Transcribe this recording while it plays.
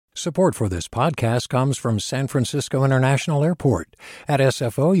Support for this podcast comes from San Francisco International Airport. At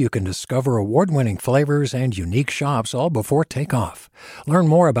SFO, you can discover award-winning flavors and unique shops all before takeoff. Learn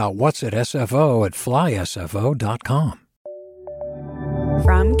more about what's at SFO at flysfo.com.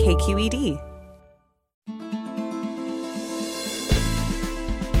 From KQED.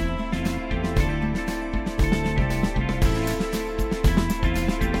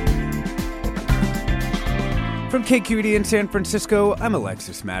 From KQED in San Francisco, I'm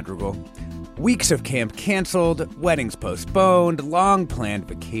Alexis Madrigal. Weeks of camp canceled, weddings postponed, long-planned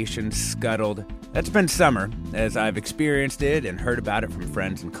vacations scuttled. That's been summer, as I've experienced it and heard about it from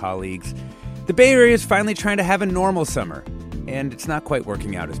friends and colleagues. The Bay Area is finally trying to have a normal summer, and it's not quite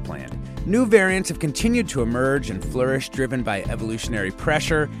working out as planned. New variants have continued to emerge and flourish, driven by evolutionary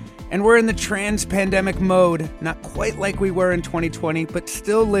pressure, and we're in the trans-pandemic mode, not quite like we were in 2020, but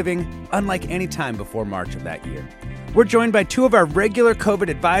still living unlike any time before March of that year. We're joined by two of our regular COVID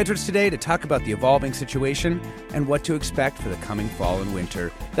advisors today to talk about the evolving situation and what to expect for the coming fall and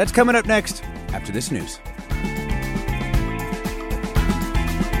winter. That's coming up next, after this news.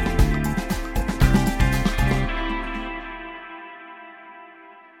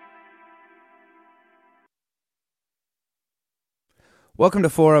 Welcome to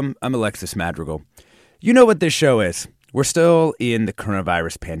Forum. I'm Alexis Madrigal. You know what this show is. We're still in the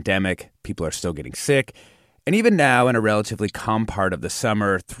coronavirus pandemic. People are still getting sick. And even now, in a relatively calm part of the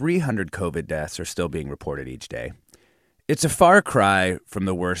summer, 300 COVID deaths are still being reported each day. It's a far cry from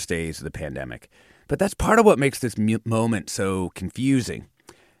the worst days of the pandemic. But that's part of what makes this moment so confusing.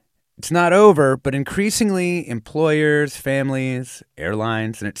 It's not over, but increasingly employers, families,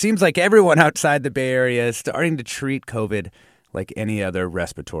 airlines, and it seems like everyone outside the Bay Area is starting to treat COVID like any other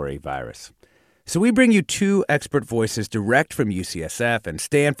respiratory virus. So we bring you two expert voices direct from UCSF and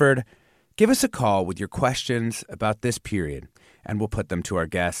Stanford. Give us a call with your questions about this period, and we'll put them to our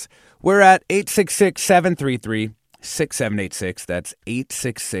guests. We're at 866-733-6786. That's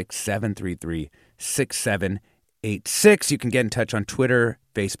 866-733-6786. You can get in touch on Twitter,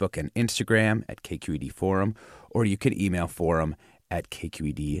 Facebook, and Instagram at KQED Forum, or you can email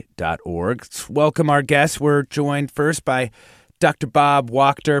forum@kqed.org. Let's welcome our guests. We're joined first by Dr. Bob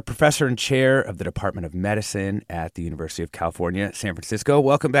Wachter, professor and chair of the Department of Medicine at the University of California, San Francisco.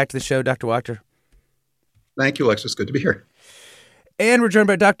 Welcome back to the show, Dr. Wachter. Thank you, Alexis. Good to be here. And we're joined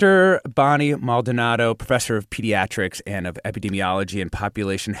by Dr. Bonnie Maldonado, professor of pediatrics and of epidemiology and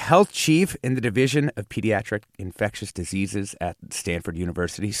population health chief in the Division of Pediatric Infectious Diseases at Stanford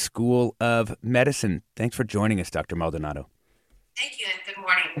University School of Medicine. Thanks for joining us, Dr. Maldonado. Thank you, and good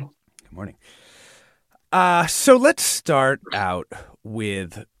morning. Good morning. So let's start out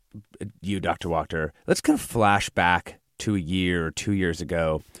with you, Dr. Wachter. Let's kind of flash back to a year or 2 years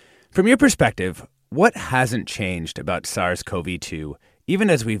ago. From your perspective, what hasn't changed about SARS-CoV-2, even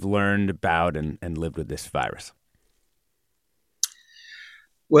as we've learned about and lived with this virus?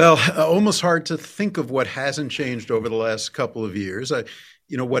 Well, almost hard to think of what hasn't changed over the last couple of years.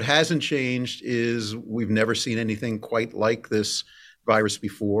 What hasn't changed is we've never seen anything quite like this virus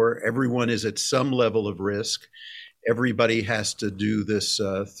before. Everyone is at some level of risk. Everybody has to do this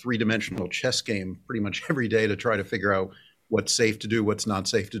three-dimensional chess game pretty much every day to try to figure out what's safe to do, what's not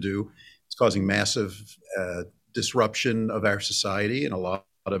safe to do. It's causing massive disruption of our society and a lot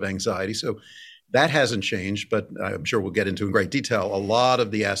of anxiety. So that hasn't changed, but I'm sure we'll get into in great detail. A lot of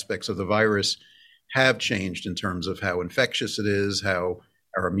the aspects of the virus have changed in terms of how infectious it is, how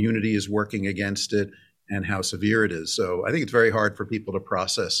our immunity is working against it, and how severe it is. So I think it's very hard for people to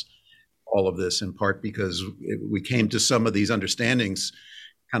process all of this, in part because we came to some of these understandings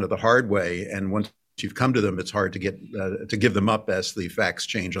kind of the hard way. And once you've come to them, it's hard to get to give them up as the facts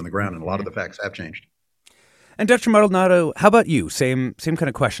change on the ground. And a lot of the facts have changed. And Dr. Maldonado, how about you? Same kind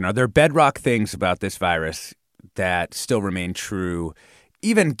of question. Are there bedrock things about this virus that still remain true,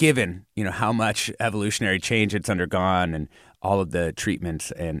 even given, how much evolutionary change it's undergone and all of the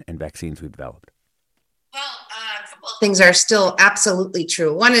treatments and vaccines we've developed? Well, a couple of things are still absolutely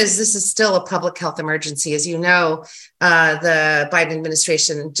true. One is this is still a public health emergency. As you know, the Biden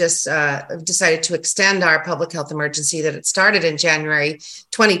administration just decided to extend our public health emergency that it started in January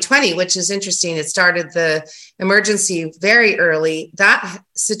 2020, which is interesting. It started the emergency very early. That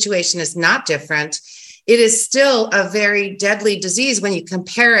situation is not different. It is still a very deadly disease when you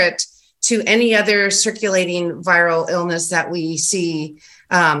compare it to any other circulating viral illness that we see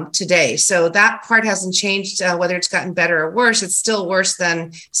today. So that part hasn't changed, whether it's gotten better or worse. It's still worse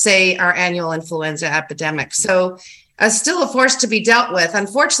than, say, our annual influenza epidemic. So still a force to be dealt with.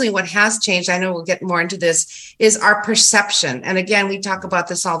 Unfortunately, what has changed, I know we'll get more into this, is our perception. And again, we talk about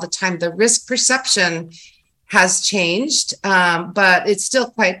this all the time. The risk perception has changed, but it's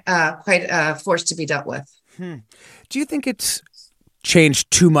still quite a force to be dealt with. Do you think it's changed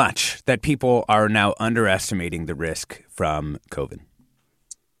too much that people are now underestimating the risk from COVID?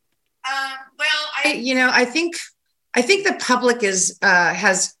 I think the public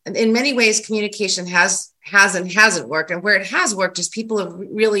has in many ways communication has and hasn't worked, and where it has worked is people are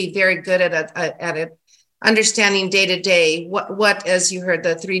really very good at it, understanding day to day what as you heard,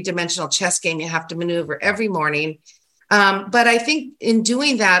 the 3-dimensional chess game you have to maneuver every morning. But I think in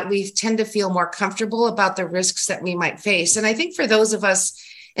doing that, we tend to feel more comfortable about the risks that we might face. And I think for those of us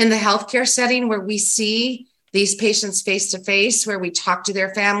in the healthcare setting where we see these patients face to face, where we talk to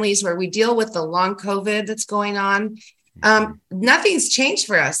their families, where we deal with the long COVID that's going on, nothing's changed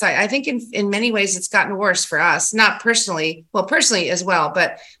for us. I think in many ways it's gotten worse for us, not personally, personally as well,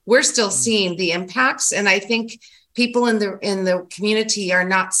 but we're still seeing the impacts. And I think people in the community are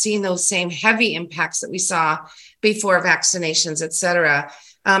not seeing those same heavy impacts that we saw before vaccinations, et cetera.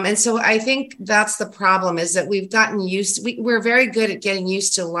 And so I think that's the problem, is that we've gotten we're very good at getting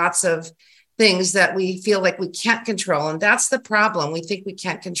used to lots of things that we feel like we can't control. And that's the problem. We think we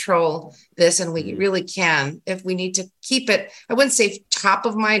can't control this, and we really can if we need to keep it, I wouldn't say top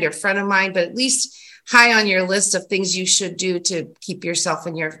of mind or front of mind, but at least high on your list of things you should do to keep yourself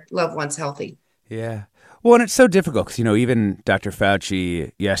and your loved ones healthy. Yeah. Well, and it's so difficult because, even Dr.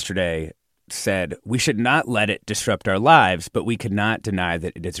 Fauci yesterday said we should not let it disrupt our lives, but we could not deny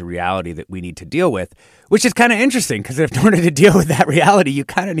that it is a reality that we need to deal with, which is kind of interesting because in order to deal with that reality, you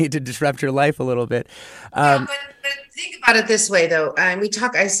kind of need to disrupt your life a little bit. But think about it this way, though. And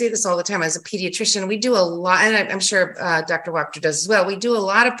I say this all the time as a pediatrician, we do a lot, and I'm sure Dr. Wachter does as well. We do a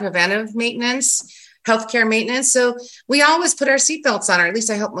lot of preventive maintenance, healthcare maintenance. So we always put our seatbelts on, or at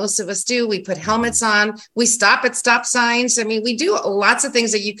least I hope most of us do. We put helmets on. We stop at stop signs. I mean, we do lots of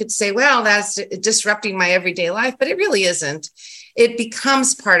things that you could say, well, that's disrupting my everyday life, but it really isn't. It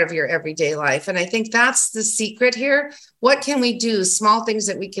becomes part of your everyday life. And I think that's the secret here. What can we do? Small things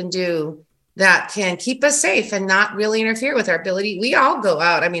that we can do that can keep us safe and not really interfere with our ability. We all go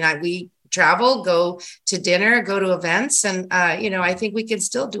out. I mean, we travel, go to dinner, go to events. And, I think we can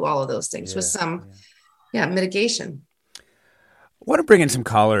still do all of those things with some mitigation. I want to bring in some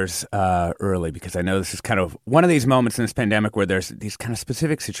callers early because I know this is kind of one of these moments in this pandemic where there's these kind of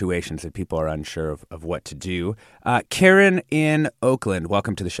specific situations that people are unsure of what to do. Karen in Oakland,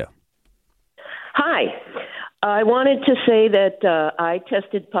 welcome to the show. Hi. I wanted to say that I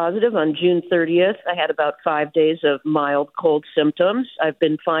tested positive on June 30th. I had about 5 days of mild cold symptoms. I've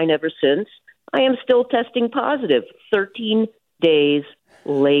been fine ever since. I am still testing positive 13 days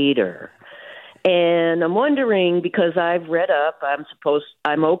later. And I'm wondering, because I've read up,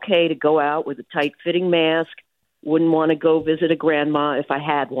 I'm okay to go out with a tight-fitting mask. Wouldn't want to go visit a grandma if I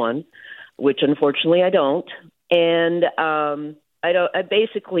had one, which unfortunately I don't. And I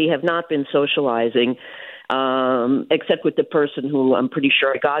basically have not been socializing, except with the person who I'm pretty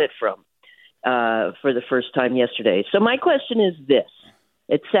sure I got it from for the first time yesterday. So my question is this.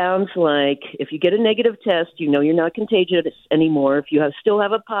 It sounds like if you get a negative test, you're not contagious anymore. If you still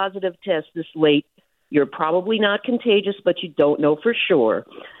have a positive test this late, you're probably not contagious, but you don't know for sure.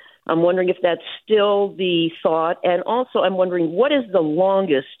 I'm wondering if that's still the thought. And also I'm wondering, what is the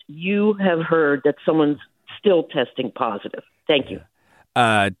longest you have heard that someone's still testing positive? Thank you.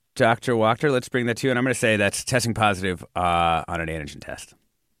 Dr. Wachter, let's bring that to you. And I'm going to say that's testing positive on an antigen test.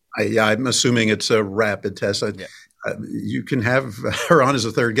 I'm assuming it's a rapid test. You can have her on as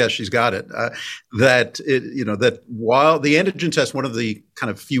a third guest. She's got it. That while the antigen test, one of the kind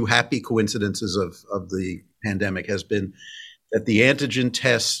of few happy coincidences of the pandemic has been that the antigen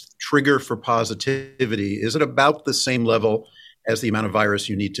test trigger for positivity is at about the same level as the amount of virus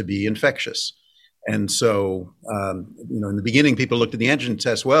you need to be infectious. And so, in the beginning, people looked at the antigen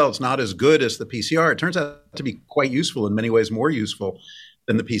test. Well, it's not as good as the PCR. It turns out to be quite useful, in many ways more useful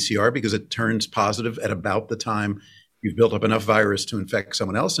than the PCR, because it turns positive at about the time you've built up enough virus to infect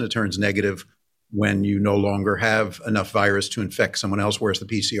someone else, and it turns negative when you no longer have enough virus to infect someone else, whereas the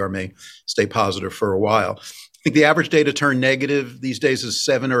PCR may stay positive for a while. I think the average day to turn negative these days is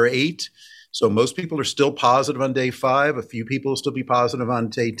 7 or 8. So most people are still positive on day 5. A few people will still be positive on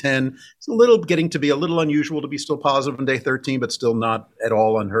day 10. It's getting to be a little unusual to be still positive on day 13, but still not at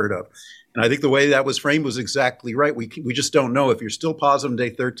all unheard of. And I think the way that was framed was exactly right. We just don't know. If you're still positive on day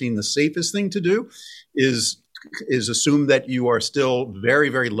 13, the safest thing to do is assume that you are still very,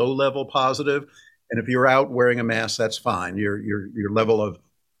 very low level positive. And if you're out wearing a mask, that's fine. Your level of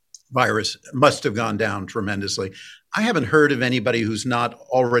virus must have gone down tremendously. I haven't heard of anybody who's not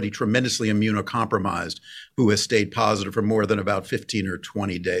already tremendously immunocompromised who has stayed positive for more than about 15 or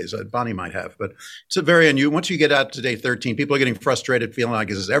 20 days. Bonnie might have, but it's a very unusual. Once you get out to day 13, people are getting frustrated, feeling like,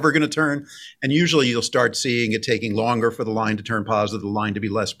 is this ever going to turn? And usually you'll start seeing it taking longer for the line to turn positive, the line to be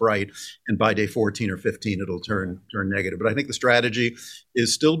less bright. And by day 14 or 15, it'll turn negative. But I think the strategy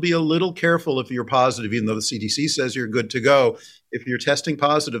is still be a little careful if you're positive, even though the CDC says you're good to go. If you're testing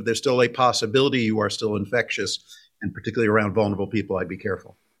positive, there's still a possibility you are still infectious. And particularly around vulnerable people, I'd be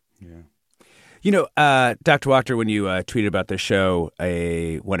careful. Yeah. You know, Dr. Wachter, when you tweeted about the show,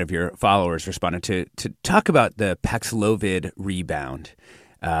 one of your followers responded to talk about the Paxlovid rebound.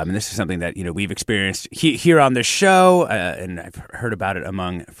 And this is something that, we've experienced here on the show, and I've heard about it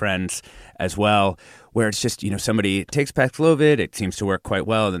among friends as well, where it's just, somebody takes Paxlovid, it seems to work quite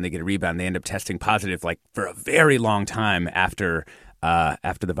well, and then they get a rebound. They end up testing positive like for a very long time after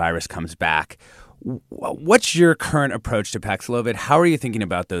the virus comes back. What's your current approach to Paxlovid? How are you thinking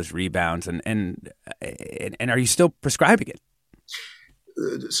about those rebounds, and are you still prescribing it?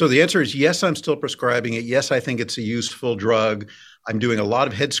 So the answer is yes, I'm still prescribing it. Yes, I think it's a useful drug. I'm doing a lot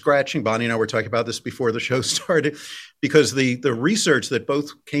of head scratching. Bonnie and I were talking about this before the show started, because the research that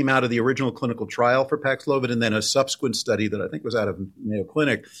both came out of the original clinical trial for Paxlovid and then a subsequent study that I think was out of Mayo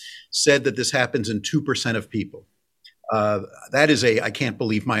Clinic said that this happens in 2% of people. That is I can't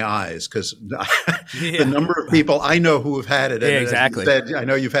believe my eyes, because the number of people I know who have had it. And exactly. Said, I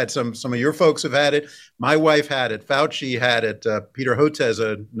know you've had some of your folks have had it. My wife had it. Fauci had it. Peter Hotez,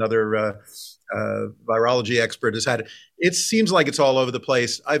 another virology expert, has had it. It seems like it's all over the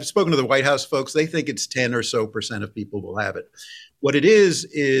place. I've spoken to the White House folks. They think it's 10 or so % of people will have it. What it is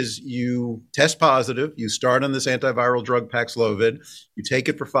you test positive, you start on this antiviral drug Paxlovid, you take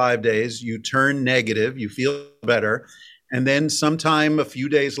it for 5 days, you turn negative, you feel better, and then sometime a few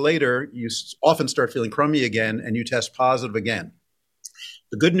days later, you often start feeling crummy again, and you test positive again.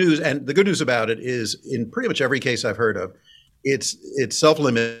 The good news about it is, in pretty much every case I've heard of, it's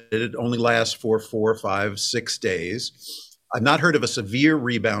self-limited. It only lasts for 4, 5, 6 days. I've not heard of a severe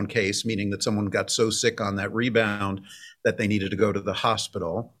rebound case, meaning that someone got so sick on that rebound that they needed to go to the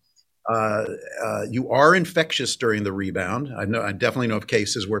hospital. You are infectious during the rebound. I definitely know of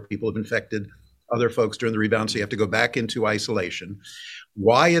cases where people have infected other folks during the rebound, so you have to go back into isolation.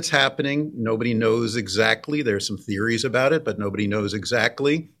 Why it's happening, nobody knows exactly. There's some theories about it, but nobody knows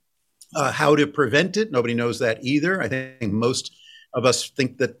exactly. How to prevent it, nobody knows that either. I think most of us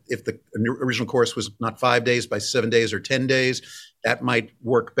think that if the original course was not 5 days, by 7 days or 10 days, that might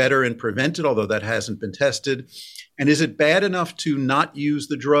work better and prevent it, although that hasn't been tested. And is it bad enough to not use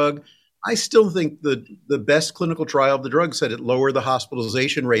the drug? I still think the best clinical trial of the drug said it lowered the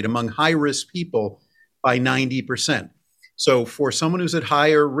hospitalization rate among high-risk people by 90%. So for someone who's at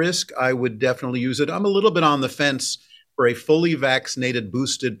higher risk, I would definitely use it. I'm a little bit on the fence for a fully vaccinated,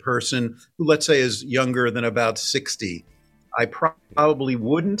 boosted person who, let's say, is younger than about 60. I probably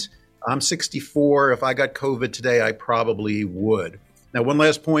wouldn't. I'm 64. If I got COVID today, I probably would. Now, one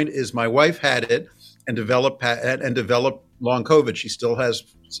last point is my wife had it and developed long COVID. She still has,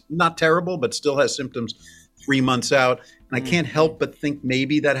 not terrible, but still has symptoms 3 months out. And I can't help but think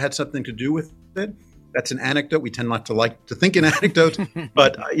maybe that had something to do with it. That's an anecdote. We tend not to like to think in anecdotes,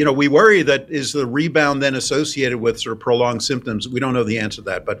 but we worry that is the rebound then associated with sort of prolonged symptoms. We don't know the answer to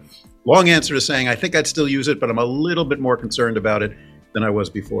that, but long answer to saying I think I'd still use it, but I'm a little bit more concerned about it than I was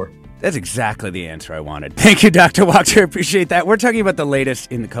before. That's exactly the answer I wanted. Thank you, Dr. Wachter. Appreciate that. We're talking about the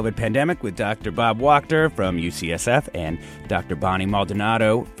latest in the COVID pandemic with Dr. Bob Wachter from UCSF and Dr. Bonnie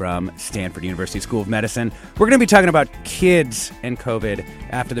Maldonado from Stanford University School of Medicine. We're going to be talking about kids and COVID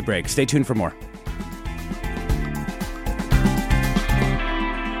after the break. Stay tuned for more.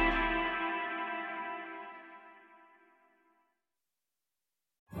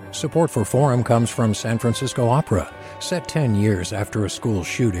 Support for Forum comes from San Francisco Opera. Set 10 years after a school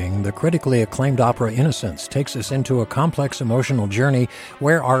shooting, the critically acclaimed opera Innocence takes us into a complex emotional journey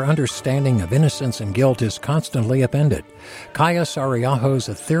where our understanding of innocence and guilt is constantly upended. Kaya Sariaho's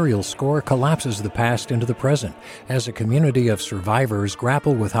ethereal score collapses the past into the present as a community of survivors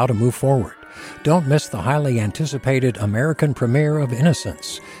grapple with how to move forward. Don't miss the highly anticipated American premiere of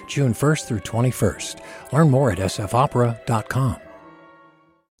Innocence, June 1st through 21st. Learn more at sfopera.com.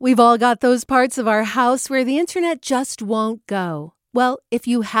 We've all got those parts of our house where the internet just won't go. Well, if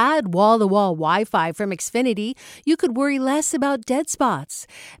you had wall-to-wall Wi-Fi from Xfinity, you could worry less about dead spots.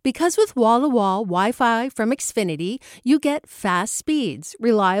 Because with wall-to-wall Wi-Fi from Xfinity, you get fast speeds,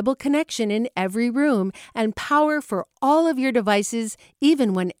 reliable connection in every room, and power for all of your devices,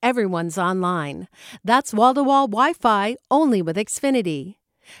 even when everyone's online. That's wall-to-wall Wi-Fi only with Xfinity.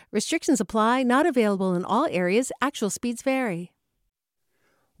 Restrictions apply, not available in all areas. Actual speeds vary.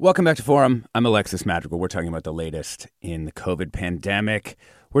 Welcome back to Forum. I'm Alexis Madrigal. We're talking about the latest in the COVID pandemic.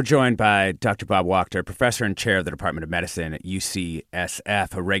 We're joined by Dr. Bob Wachter, professor and chair of the Department of Medicine at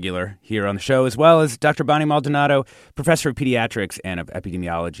UCSF, a regular here on the show, as well as Dr. Bonnie Maldonado, professor of pediatrics and of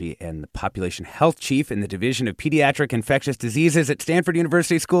epidemiology and the population health chief in the Division of Pediatric Infectious Diseases at Stanford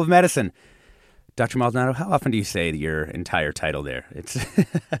University School of Medicine. Dr. Maldonado, how often do you say your entire title there? It's sorry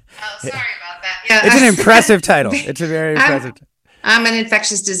about that. Yeah. It's an impressive title. It's a very impressive title. I'm an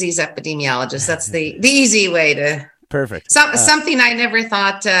infectious disease epidemiologist. That's the easy way to. Perfect. Something I never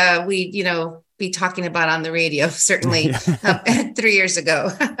thought we'd, be talking about on the radio, certainly 3 years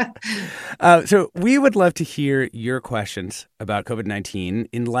ago. So we would love to hear your questions about COVID-19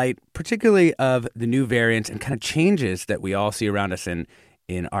 in light particularly of the new variants and kind of changes that we all see around us in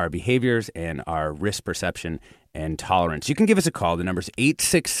our behaviors and our risk perception and tolerance. You can give us a call. The number is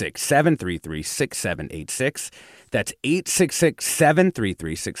 866-733-6786. That's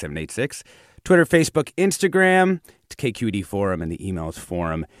 866-733-6786. Twitter, Facebook, Instagram, it's KQED Forum, and the email is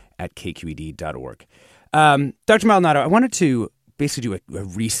forum@kqed.org. Dr. Maldonado, I wanted to basically do a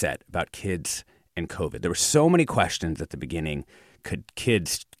reset about kids and COVID. There were so many questions at the beginning. Could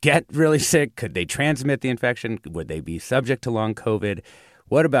kids get really sick? Could they transmit the infection? Would they be subject to long COVID?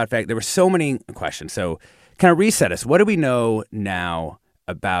 What about fact? There were so many questions. So kind of reset us. What do we know now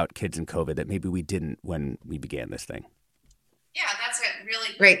about kids and COVID that maybe we didn't when we began this thing? Yeah, that's a really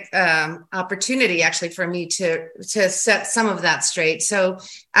great opportunity, actually, for me to set some of that straight. So,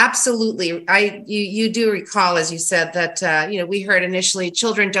 absolutely, you do recall, as you said, that we heard initially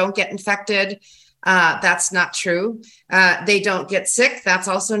children don't get infected. That's not true. They don't get sick. That's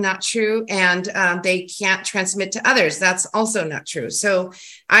also not true. And they can't transmit to others. That's also not true. So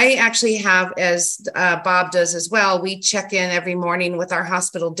I actually have, as Bob does as well, we check in every morning with our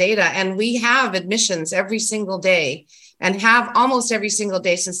hospital data, and we have admissions every single day, and have almost every single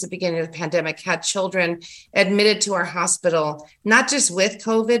day since the beginning of the pandemic had children admitted to our hospital, not just with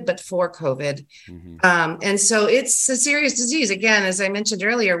COVID, but for COVID. Mm-hmm. And so it's a serious disease. Again, as I mentioned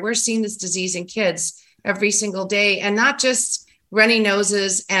earlier, we're seeing this disease in kids every single day, and not just runny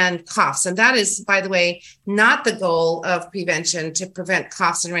noses and coughs. And that is, by the way, not the goal of prevention, to prevent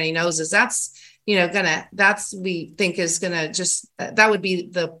coughs and runny noses. That's we think is gonna that would be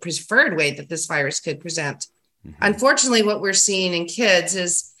the preferred way that this virus could present. Mm-hmm. Unfortunately, what we're seeing in kids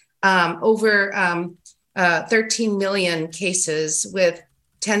is over 13 million cases, with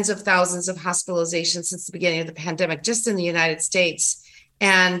tens of thousands of hospitalizations since the beginning of the pandemic, just in the United States,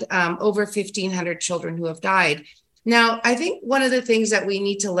 and over 1,500 children who have died. Now, I think one of the things that we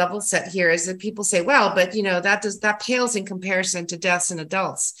need to level set here is that people say, well, but that pales in comparison to deaths in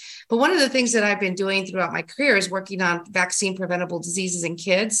adults. But one of the things that I've been doing throughout my career is working on vaccine preventable diseases in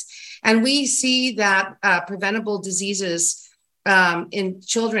kids. And we see that preventable diseases in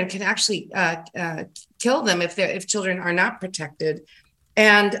children can actually kill them if children are not protected.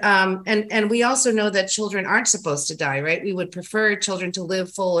 And we also know that children aren't supposed to die, right? We would prefer children to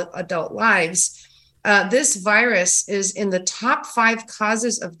live full adult lives. This virus is in the top 5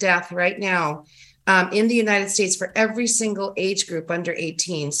 causes of death right now in the United States for every single age group under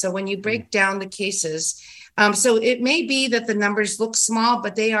 18. So when you break down the cases, so it may be that the numbers look small,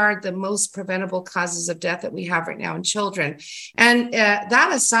 but they are the most preventable causes of death that we have right now in children. And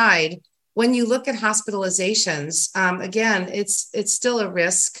that aside, when you look at hospitalizations, again, it's still a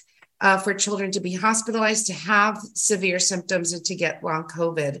risk for children to be hospitalized, to have severe symptoms, and to get long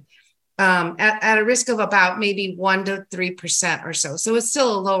COVID. At a risk of about maybe 1% to 3% or so. So it's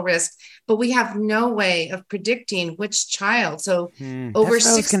still a low risk, but we have no way of predicting which child. So over that's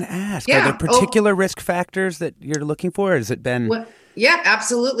what I was going to ask. Are there particular risk factors that you're looking for? Has it been? Well, yeah,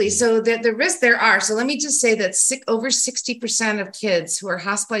 absolutely. So the risk there are. So let me just say that over 60% of kids who are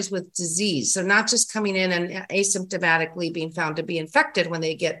hospitalized with disease, so not just coming in and asymptomatically being found to be infected when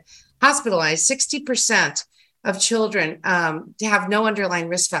they get hospitalized, 60% of children have no underlying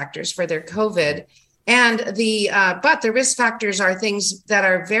risk factors for their COVID. And but the risk factors are things that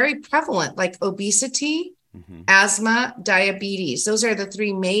are very prevalent, like obesity, asthma, diabetes. Those are the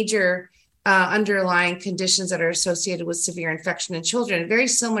 3 major underlying conditions that are associated with severe infection in children, very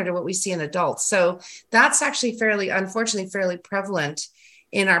similar to what we see in adults. So that's actually unfortunately fairly prevalent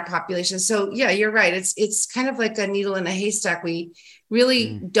in our population. So yeah, you're right. It's kind of like a needle in a haystack. We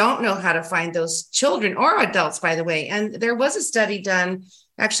really don't know how to find those children or adults, by the way. And there was a study done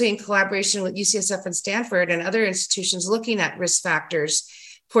actually in collaboration with UCSF and Stanford and other institutions looking at risk factors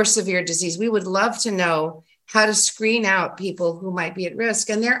for severe disease. We would love to know how to screen out people who might be at risk.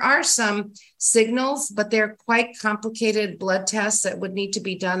 And there are some signals, but they're quite complicated blood tests that would need to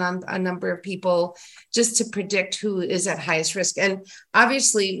be done on a number of people just to predict who is at highest risk. And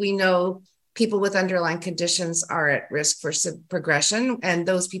obviously, we know people with underlying conditions are at risk for progression, and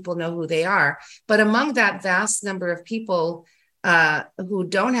those people know who they are. But among that vast number of people who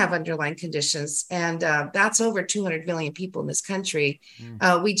don't have underlying conditions, and that's over 200 million people in this country,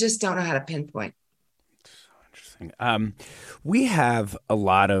 we just don't know how to pinpoint. We have a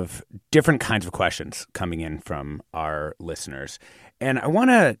lot of different kinds of questions coming in from our listeners. And I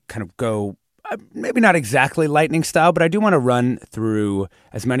want to kind of go, maybe not exactly lightning style, but I do want to run through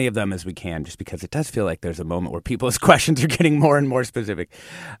as many of them as we can, just because it does feel like there's a moment where people's questions are getting more and more specific.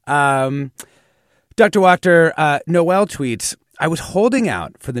 Dr. Wachter, Noel tweets, I was holding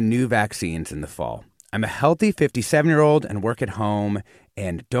out for the new vaccines in the fall. I'm a healthy 57-year-old and work at home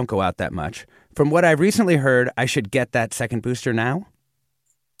and don't go out that much. From what I've recently heard, I should get that second booster now?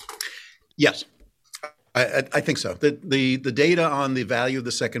 Yes, I think so. The data on the value of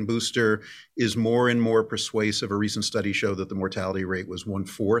the second booster is more and more persuasive. A recent study showed that the mortality rate was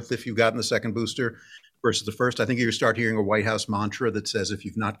 1/4 if you've gotten the second booster versus the first. I think you start hearing a White House mantra that says if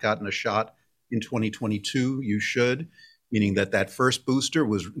you've not gotten a shot in 2022, you should, meaning that first booster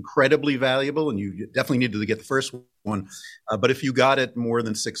was incredibly valuable and you definitely needed to get the first one. But if you got it more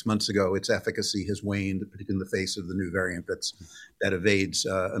than 6 months ago, its efficacy has waned, particularly in the face of the new variant that evades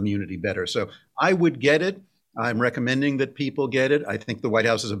immunity better. So I would get it. I'm recommending that people get it. I think the White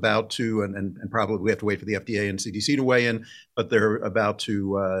House is about to, and probably we have to wait for the FDA and CDC to weigh in, but they're about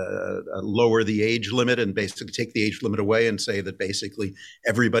to lower the age limit and basically take the age limit away and say that basically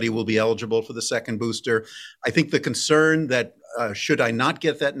everybody will be eligible for the second booster. I think the concern that should I not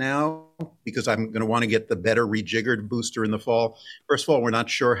get that now because I'm going to want to get the better rejiggered booster in the fall? First of all, we're not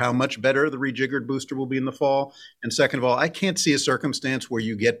sure how much better the rejiggered booster will be in the fall. And second of all, I can't see a circumstance where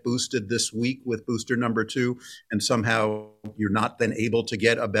you get boosted this week with booster number 2 and somehow you're not then able to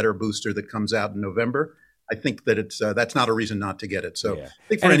get a better booster that comes out in November. I think that that's not a reason not to get it. So I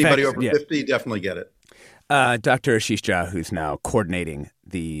think for anybody over 50, definitely get it. Dr. Ashish Jha, who's now coordinating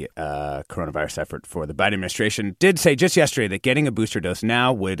the coronavirus effort for the Biden administration, did say just yesterday that getting a booster dose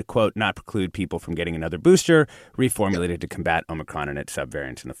now would, quote, not preclude people from getting another booster reformulated to combat Omicron and its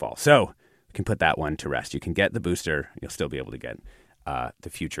subvariants in the fall. So we can put that one to rest. You can get the booster. You'll still be able to get the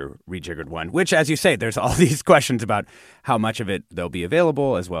future rejiggered one, which, as you say, there's all these questions about how much of it there'll be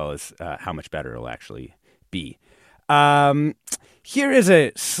available as well as how much better it'll actually be. Here is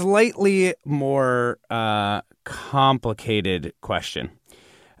a slightly more complicated question.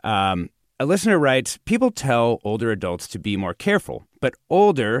 A listener writes, people tell older adults to be more careful, but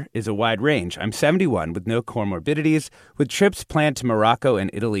older is a wide range. I'm 71 with no comorbidities, with trips planned to Morocco and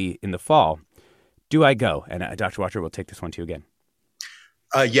Italy in the fall. Do I go? And Dr. Wachter, we'll take this one to you again.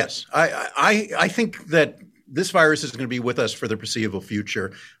 Yes. I think that this virus is going to be with us for the foreseeable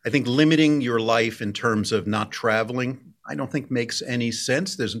future. I think limiting your life in terms of not traveling, I don't think makes any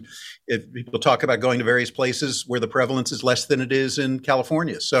sense. If people talk about going to various places where the prevalence is less than it is in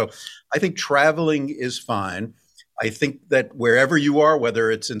California. So I think traveling is fine. I think that wherever you are, whether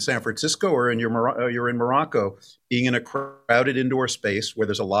it's in San Francisco or you're in Morocco, being in a crowded indoor space where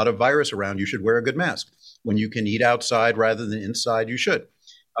there's a lot of virus around, you should wear a good mask. When you can eat outside rather than inside, you should.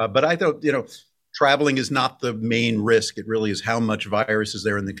 But I don't, traveling is not the main risk. It really is how much virus is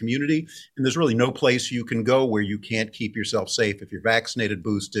there in the community. And there's really no place you can go where you can't keep yourself safe if you're vaccinated,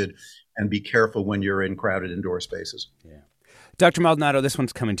 boosted, and be careful when you're in crowded indoor spaces. Yeah. Dr. Maldonado, this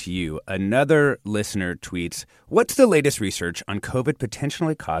one's coming to you. Another listener tweets, what's the latest research on COVID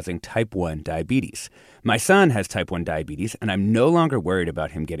potentially causing type 1 diabetes? My son has type 1 diabetes, and I'm no longer worried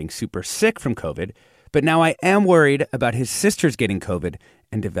about him getting super sick from COVID, but now I am worried about his sisters getting COVID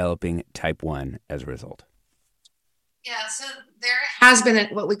and developing type 1 as a result. Yeah, so there has been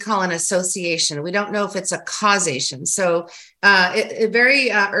what we call an association. We don't know if it's a causation. So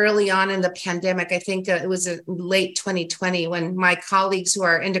very early on in the pandemic, I think it was late 2020, when my colleagues who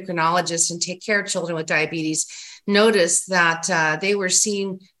are endocrinologists and take care of children with diabetes noticed that they were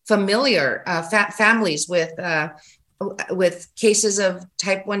seeing familiar families with cases of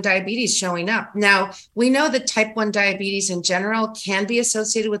type 1 diabetes showing up. Now, we know that type 1 diabetes in general can be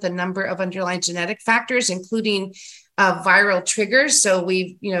associated with a number of underlying genetic factors, including viral triggers. So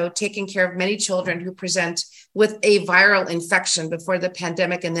we've, taken care of many children who present with a viral infection before the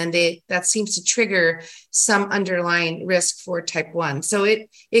pandemic, and then that seems to trigger some underlying risk for type 1. So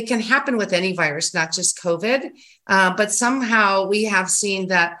it can happen with any virus, not just COVID, but somehow we have seen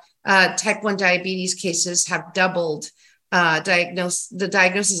that type 1 diabetes cases have doubled the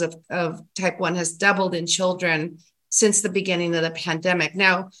diagnosis of type 1 has doubled in children since the beginning of the pandemic.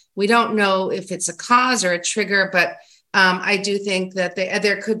 Now, we don't know if it's a cause or a trigger, but I do think that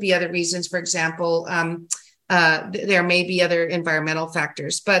there could be other reasons. For example, there may be other environmental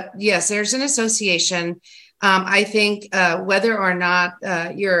factors. But yes, there's an association. I think whether or not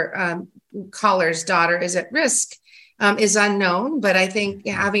your caller's daughter is at risk is unknown. But I think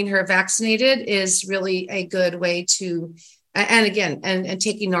having her vaccinated is really a good way to, and again, and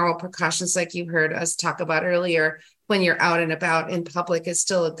taking normal precautions like you heard us talk about earlier, when you're out and about in public is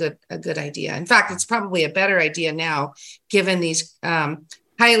still a good idea. In fact, it's probably a better idea now, given these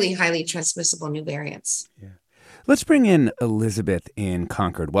highly transmissible new variants. Yeah. Let's bring in Elizabeth in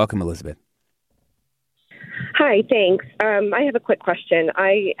Concord. Welcome, Elizabeth. Hi, thanks. I have a quick question.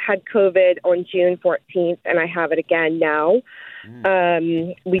 I had COVID on June 14th, and I have it again now.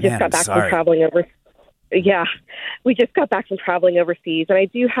 We just got back from traveling overseas. Yeah, we just got back from traveling overseas, and I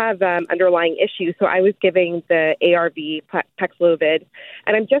do have underlying issues. So I was giving the ARV Paxlovid,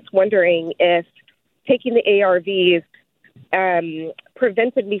 and I'm just wondering if taking the ARVs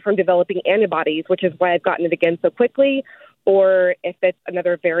prevented me from developing antibodies, which is why I've gotten it again so quickly, or if it's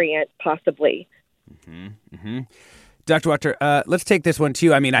another variant possibly. Dr. Wachter, let's take this one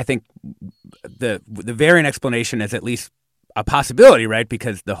too. I mean, I think the variant explanation is at least a possibility, right?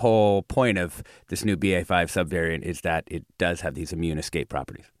 Because the whole point of this new BA.5 subvariant is that it does have these immune escape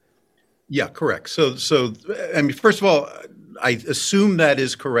properties. Yeah, correct. So I mean, first of all, I assume that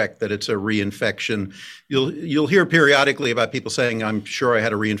is correct, that it's a reinfection. You'll hear periodically about people saying, I'm sure I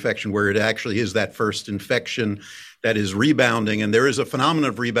had a reinfection, where it actually is that first infection that is rebounding. And there is a phenomenon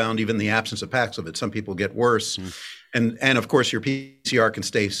of rebound even in the absence of Paxlovid. Some people get worse. And of course, your PCR can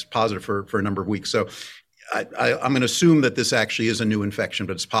stay positive for a number of weeks. So I'm going to assume that this actually is a new infection,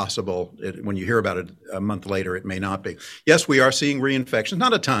 but it's possible when you hear about it a month later, it may not be. Yes, we are seeing reinfections,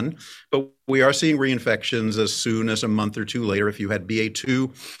 not a ton, but we are seeing reinfections as soon as a month or two later. If you had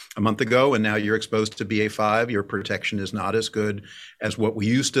BA.2 a month ago and now you're exposed to BA.5, your protection is not as good as what we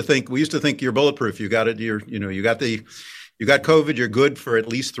used to think. We used to think you're bulletproof. You got it. You got COVID, you're good for at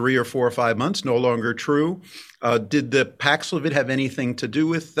least 3 or 4 or 5 months. No longer true. Did the Paxlovid have anything to do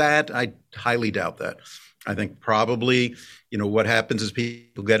with that? I highly doubt that. I think probably, what happens is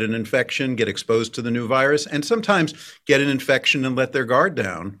people get an infection, get exposed to the new virus, and sometimes get an infection and let their guard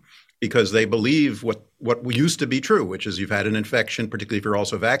down because they believe what used to be true, which is you've had an infection, particularly if you're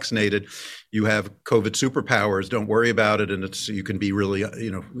also vaccinated, you have COVID superpowers, don't worry about it, and you can be really,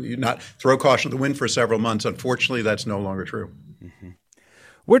 not throw caution to the wind for several months. Unfortunately, that's no longer true.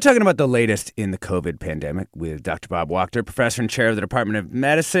 We're talking about the latest in the COVID pandemic with Dr. Bob Wachter, professor and chair of the Department of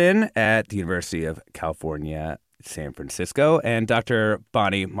Medicine at the University of California, San Francisco, and Dr.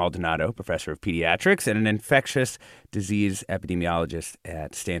 Bonnie Maldonado, professor of pediatrics and an infectious disease epidemiologist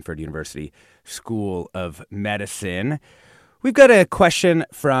at Stanford University School of Medicine. We've got a question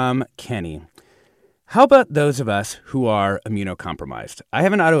from Kenny. How about those of us who are immunocompromised? I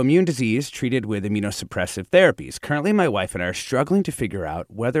have an autoimmune disease treated with immunosuppressive therapies. Currently, my wife and I are struggling to figure out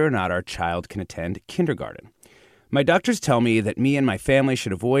whether or not our child can attend kindergarten. My doctors tell me that me and my family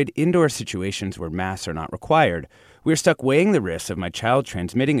should avoid indoor situations where masks are not required. We are stuck weighing the risks of my child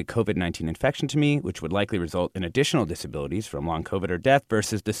transmitting a COVID-19 infection to me, which would likely result in additional disabilities from long COVID or death,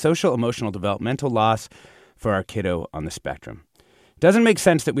 versus the social, emotional, developmental loss for our kiddo on the spectrum. Doesn't make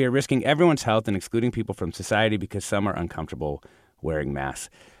sense that we are risking everyone's health and excluding people from society because some are uncomfortable wearing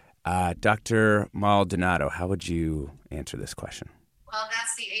masks. Dr. Maldonado, how would you answer this question? Well,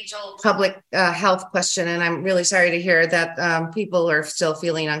 that's the age-old public health question, and I'm really sorry to hear that people are still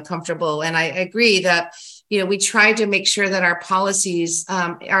feeling uncomfortable. And I agree that, we try to make sure that our policies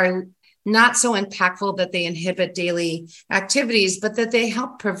are not so impactful that they inhibit daily activities, but that they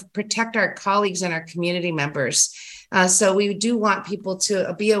help protect our colleagues and our community members. So we do want people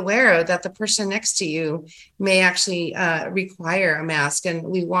to be aware that the person next to you may actually require a mask. And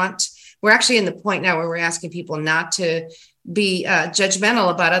we're actually in the point now where we're asking people not to be judgmental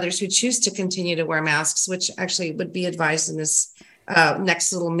about others who choose to continue to wear masks, which actually would be advised in this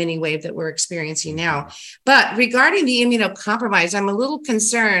next little mini wave that we're experiencing now. But regarding the immunocompromised, I'm a little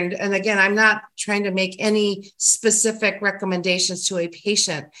concerned. And again, I'm not trying to make any specific recommendations to a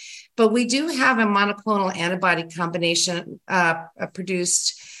patient, but we do have a monoclonal antibody combination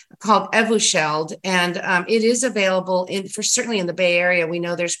produced called Evusheld, and it is available certainly in the Bay Area. We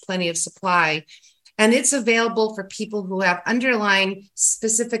know there's plenty of supply. And it's available for people who have underlying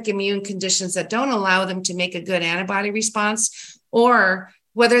specific immune conditions that don't allow them to make a good antibody response, or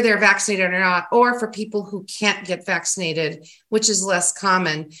whether they're vaccinated or not, or for people who can't get vaccinated, which is less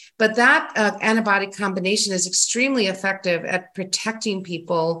common. But that antibody combination is extremely effective at protecting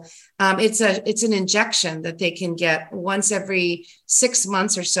people. It's an injection that they can get once every 6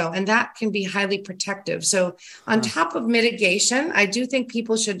 months or so, and that can be highly protective. So on top of mitigation, I do think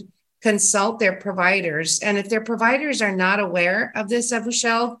people should consult their providers. And if their providers are not aware of this,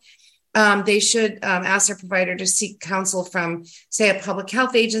 Avushel, they should ask their provider to seek counsel from, say, a public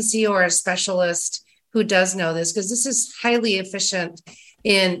health agency or a specialist who does know this, because this is highly efficient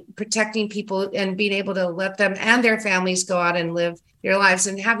in protecting people and being able to let them and their families go out and live their lives.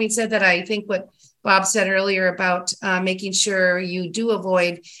 And having said that, I think what Bob said earlier about making sure you do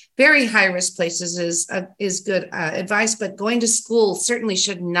avoid very high-risk places is good advice, but going to school certainly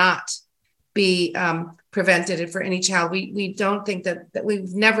should not be prevented for any child. We don't think that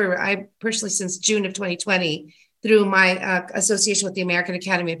we've never, I personally, since June of 2020, through my association with the American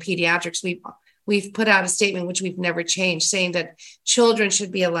Academy of Pediatrics, we've put out a statement which we've never changed, saying that children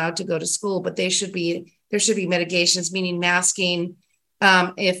should be allowed to go to school, but there should be mitigations, meaning masking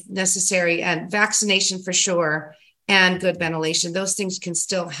if necessary, and vaccination for sure, and good ventilation. Those things can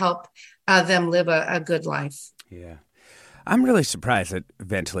still help them live a good life. Yeah. I'm really surprised that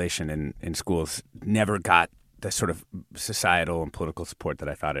ventilation in schools never got the sort of societal and political support that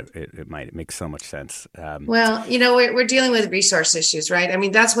I thought it might. It makes so much sense. Well, we're dealing with resource issues, right? I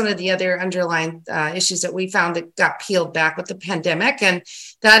mean, that's one of the other underlying issues that we found that got peeled back with the pandemic. And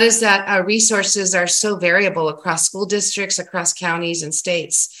that is that resources are so variable across school districts, across counties and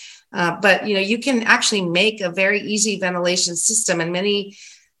states. But, you can actually make a very easy ventilation system, and many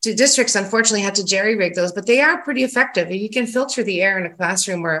districts unfortunately had to jerry-rig those, but they are pretty effective. If you can filter the air in a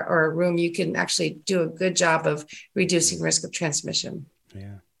classroom or a room, you can actually do a good job of reducing risk of transmission.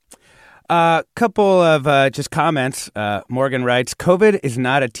 Yeah. A couple of just comments. Morgan writes, COVID is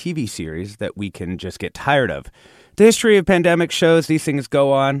not a TV series that we can just get tired of. The history of pandemics shows these things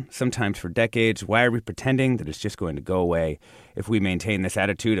go on, sometimes for decades. Why are we pretending that it's just going to go away if we maintain this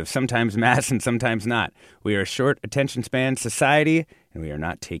attitude of sometimes mass and sometimes not? We are a short attention span society, and we are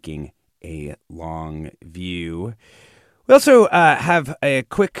not taking a long view. We also have a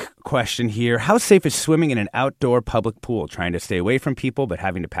quick question here. How safe is swimming in an outdoor public pool? Trying to stay away from people, but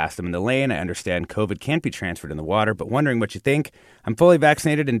having to pass them in the lane. I understand COVID can't be transferred in the water, but wondering what you think. I'm fully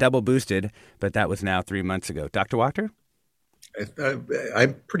vaccinated and double boosted, but that was now 3 months ago. Dr. Wachter?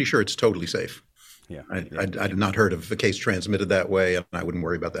 I'm pretty sure it's totally safe. Yeah. I had not heard of a case transmitted that way, and I wouldn't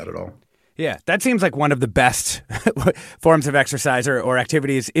worry about that at all. Yeah, that seems like one of the best forms of exercise or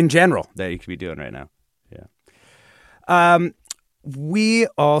activities in general that you could be doing right now. Yeah. We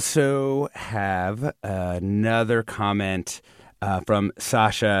also have another comment from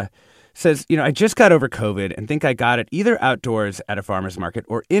Sasha. Says, I just got over COVID and think I got it either outdoors at a farmer's market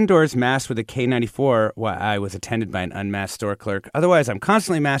or indoors masked with a K94 while I was attended by an unmasked store clerk. Otherwise, I'm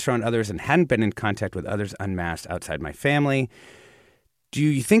constantly masked around others and hadn't been in contact with others unmasked outside my family. Do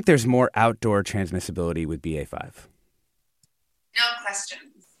you think there's more outdoor transmissibility with BA5? No question.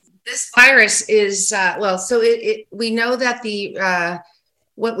 This virus is, we know that the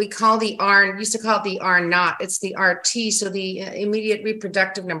what we call the R, used to call it the R naught, it's the RT, so the immediate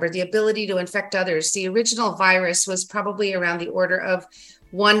reproductive number, the ability to infect others. The original virus was probably around the order of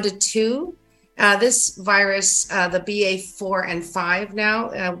 1 to 2. This virus, the BA4 and 5 now,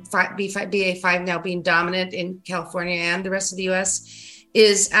 BA5 now being dominant in California and the rest of the U.S.,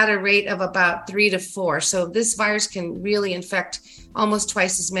 is at a rate of about 3 to 4. So this virus can really infect almost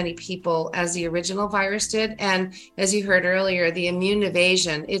twice as many people as the original virus did. And as you heard earlier, the immune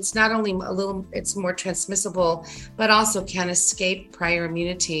evasion, it's not only it's more transmissible, but also can escape prior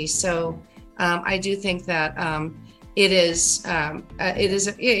immunity. So I do think that it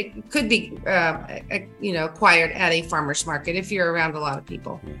could be acquired at a farmer's market if you're around a lot of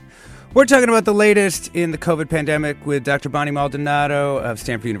people. Yeah. We're talking about the latest in the COVID pandemic with Dr. Bonnie Maldonado of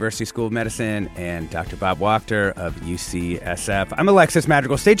Stanford University School of Medicine and Dr. Bob Wachter of UCSF. I'm Alexis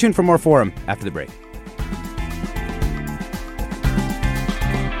Madrigal. Stay tuned for more Forum after the break.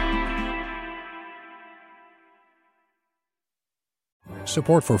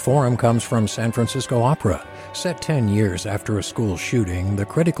 Support for Forum comes from San Francisco Opera. Set 10 years after a school shooting, the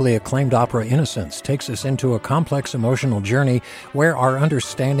critically acclaimed opera Innocence takes us into a complex emotional journey where our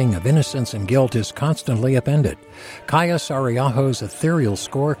understanding of innocence and guilt is constantly upended. Kaya Sariaho's ethereal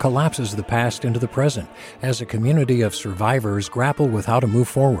score collapses the past into the present as a community of survivors grapple with how to move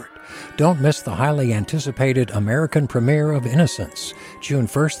forward. Don't miss the highly anticipated American premiere of Innocence, June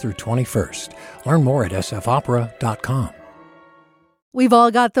 1st through 21st. Learn more at sfopera.com. We've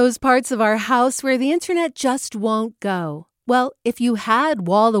all got those parts of our house where the internet just won't go. Well, if you had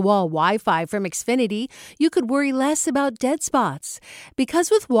wall-to-wall Wi-Fi from Xfinity, you could worry less about dead spots. Because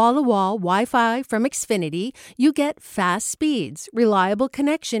with wall-to-wall Wi-Fi from Xfinity, you get fast speeds, reliable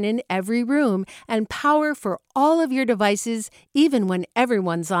connection in every room, and power for all of your devices, even when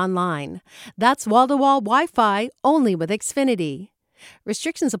everyone's online. That's wall-to-wall Wi-Fi only with Xfinity.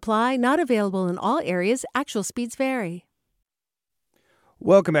 Restrictions apply, not available in all areas. Actual speeds vary.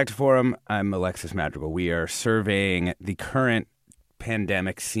 Welcome back to Forum. I'm Alexis Madrigal. We are surveying the current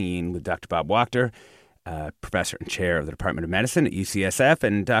pandemic scene with Dr. Bob Wachter, professor and chair of the Department of Medicine at UCSF,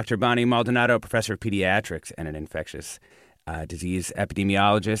 and Dr. Bonnie Maldonado, professor of pediatrics and an infectious disease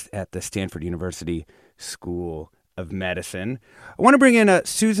epidemiologist at the Stanford University School of Medicine. I want to bring in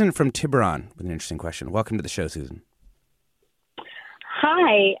Susan from Tiburon with an interesting question. Welcome to the show, Susan.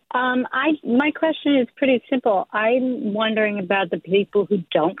 Hi. My question is pretty simple. I'm wondering about the people who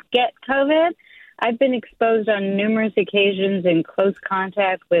don't get COVID. I've been exposed on numerous occasions in close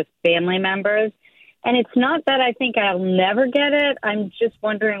contact with family members, and it's not that I think I'll never get it. I'm just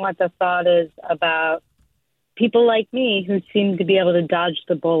wondering what the thought is about people like me who seem to be able to dodge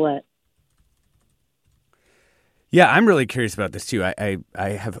the bullet. Yeah, I'm really curious about this, too. I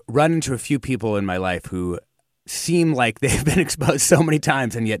have run into a few people in my life who seem like they've been exposed so many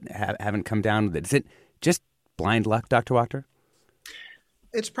times and yet haven't come down with it. Is it just blind luck, Dr. Wachter?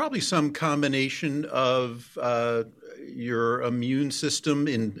 It's probably some combination of your immune system,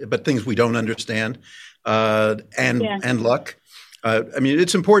 but things we don't understand, and luck. I mean,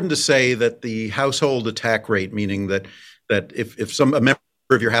 it's important to say that the household attack rate, meaning that if a member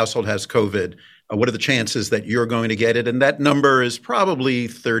of your household has COVID, what are the chances that you're going to get it? And that number is probably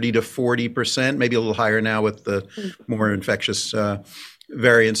 30 to 40%, maybe a little higher now with the more infectious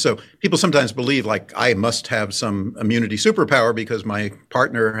variants. So people sometimes believe, like, I must have some immunity superpower because my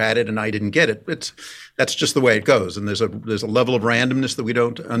partner had it and I didn't get it. That's just the way it goes. And there's a level of randomness that we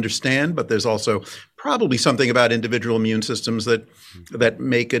don't understand, but there's also probably something about individual immune systems that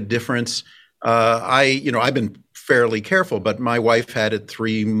make a difference. I've been fairly careful, but my wife had it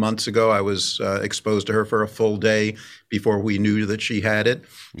 3 months ago. I was exposed to her for a full day before we knew that she had it,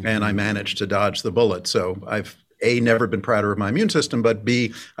 and I managed to dodge the bullet. So I've, A, never been prouder of my immune system, but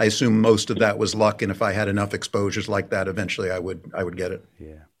B, I assume most of that was luck, and if I had enough exposures like that, eventually I would get it.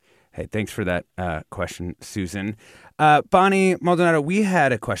 Yeah. Hey, thanks for that question, Susan. Bonnie Maldonado, we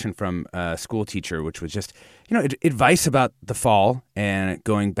had a question from a school teacher, which was just, advice about the fall and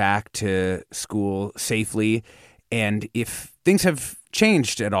going back to school safely, and if things have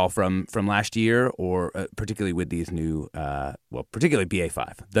changed at all from last year, or particularly with these new, particularly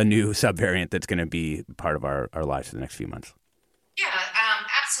BA.5, the new subvariant that's going to be part of our lives for the next few months. Yeah,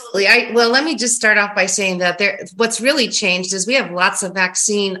 absolutely. Let me just start off by saying that what's really changed is we have lots of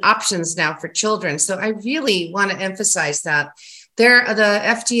vaccine options now for children. So I really want to emphasize that. The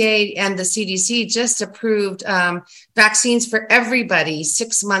FDA and the CDC just approved vaccines for everybody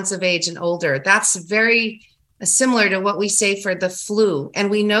 6 months of age and older. That's very similar to what we say for the flu.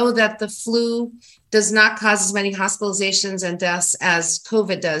 And we know that the flu does not cause as many hospitalizations and deaths as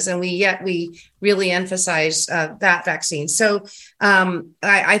COVID does. And we really emphasize that vaccine. So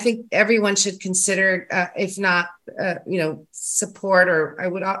I think everyone should consider, if not, support, or I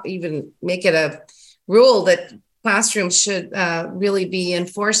would even make it a rule that classrooms should really be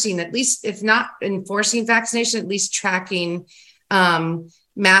enforcing, at least, if not enforcing vaccination, at least tracking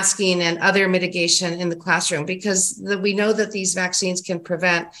masking and other mitigation in the classroom, because we know that these vaccines can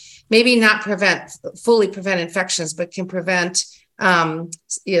fully prevent infections, but can prevent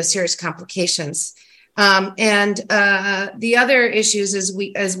serious complications. And the other issues,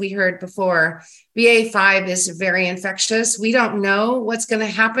 as we heard before, BA.5 is very infectious. We don't know what's going to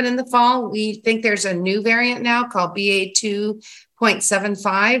happen in the fall. We think there's a new variant now called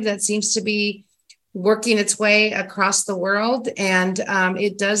BA.2.75 that seems to be working its way across the world. And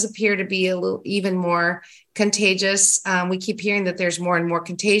it does appear to be a little even more contagious. We keep hearing that there's more and more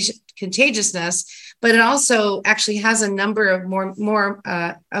contagiousness, but it also actually has a number of more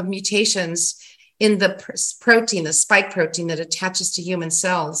of mutations in the protein, the spike protein that attaches to human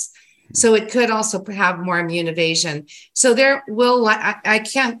cells. So it could also have more immune evasion. So I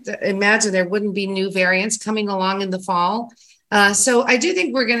can't imagine there wouldn't be new variants coming along in the fall. So I do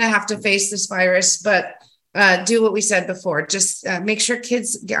think we're going to have to face this virus, but do what we said before. Just make sure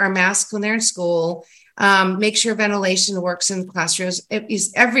kids are masked when they're in school. Make sure ventilation works in classrooms.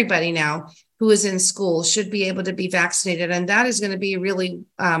 Everybody now who is in school should be able to be vaccinated. And that is going to be really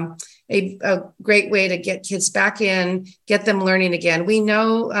a great way to get kids back in, get them learning again. We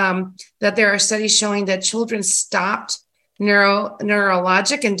know that there are studies showing that children stopped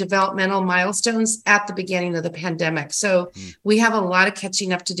neurologic and developmental milestones at the beginning of the pandemic. So we have a lot of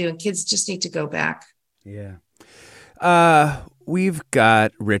catching up to do, and kids just need to go back. Yeah. We've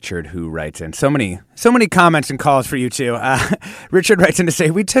got Richard who writes in so many comments and calls for you too. Richard writes in to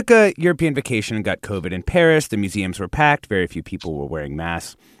say, we took a European vacation and got COVID in Paris. The museums were packed. Very few people were wearing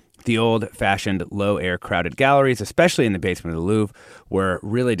masks. The old-fashioned, low-air, crowded galleries, especially in the basement of the Louvre, were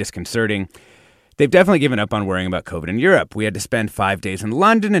really disconcerting. They've definitely given up on worrying about COVID in Europe. We had to spend 5 days in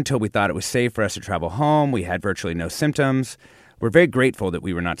London until we thought it was safe for us to travel home. We had virtually no symptoms. We're very grateful that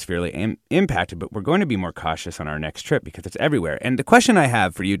we were not severely impacted, but we're going to be more cautious on our next trip because it's everywhere. And the question I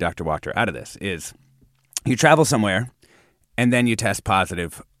have for you, Dr. Wachter, out of this is, you travel somewhere and then you test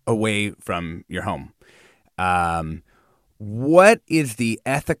positive away from your home. What is the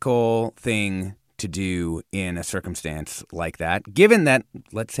ethical thing to do in a circumstance like that, given that,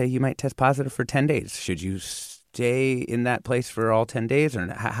 let's say you might test positive for 10 days? Should you stay in that place for all 10 days,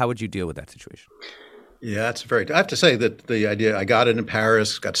 or how would you deal with that situation? Yeah, I have to say that the idea, I got it in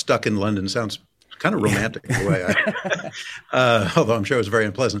Paris, got stuck in London, sounds kind of romantic in a way, although I'm sure it was very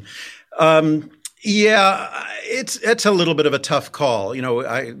unpleasant. Yeah, it's a little bit of a tough call. You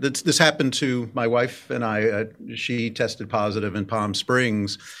know, this happened to my wife and I. She tested positive in Palm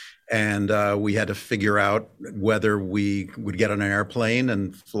Springs, and we had to figure out whether we would get on an airplane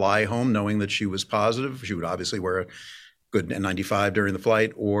and fly home knowing that she was positive. She would obviously wear a good N95 during the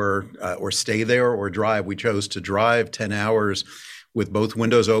flight, or stay there or drive. We chose to drive 10 hours with both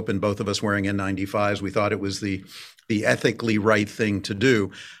windows open, both of us wearing N95s. We thought it was the ethically right thing to do.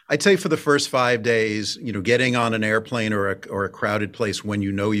 I'd say for the first 5 days, you know, getting on an airplane or a crowded place when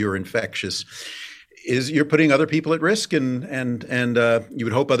you know you're infectious you're putting other people at risk, and you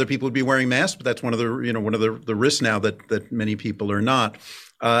would hope other people would be wearing masks, but that's one of the risks now that many people are not.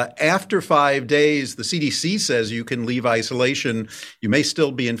 After 5 days, the CDC says you can leave isolation. You may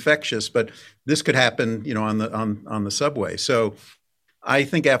still be infectious, but this could happen, you know, on the subway. So I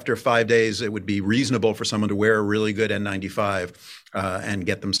think after 5 days, it would be reasonable for someone to wear a really good N95 and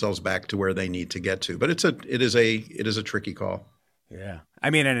get themselves back to where they need to get to. But it is a tricky call. Yeah. I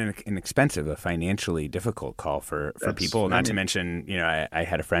mean, an expensive, a financially difficult call for people, not to mention, you know, I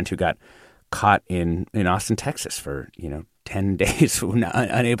had a friend who got caught in Austin, Texas for, 10 days,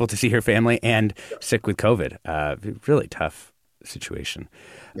 unable to see her family and sick with COVID. Really tough situation.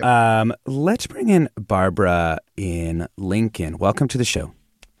 Yep. Let's bring in Barbara in Lincoln. Welcome to the show.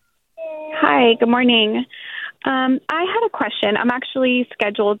 Hi, good morning. I had a question. I'm actually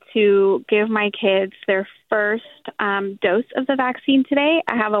scheduled to give my kids their first dose of the vaccine today.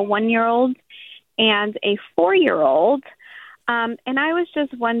 I have a 1-year-old and a 4-year-old. And I was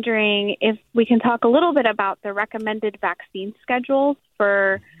just wondering if we can talk a little bit about the recommended vaccine schedule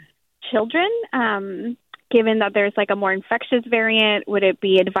for children. Given that there's like a more infectious variant, would it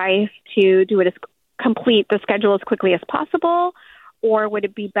be advice to complete the schedule as quickly as possible? Or would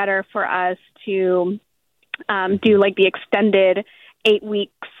it be better for us to do like the extended 8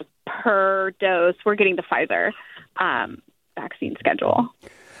 weeks per dose? We're getting the Pfizer vaccine schedule.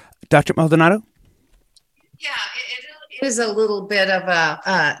 Dr. Maldonado? Yeah, it is a little bit of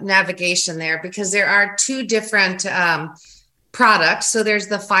a navigation there, because there are two different products. So there's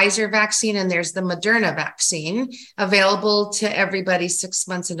the Pfizer vaccine and there's the Moderna vaccine available to everybody 6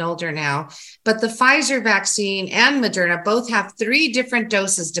 months and older now. But the Pfizer vaccine and Moderna both have 3 different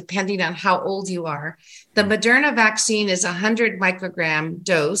doses depending on how old you are. The Moderna vaccine is 100 microgram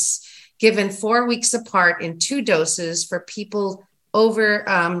dose given 4 weeks apart in 2 doses for people over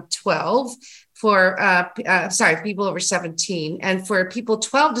 12. People over 17. And for people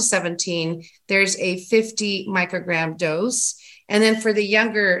 12 to 17, there's a 50 microgram dose. And then for the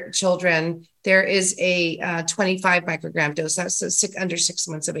younger children, there is a 25 microgram dose. That's under 6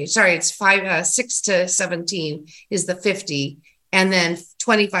 months of age. Sorry, it's 6 to 17 is the 50. And then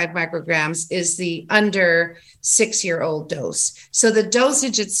 25 micrograms is the under 6-year-old dose. So the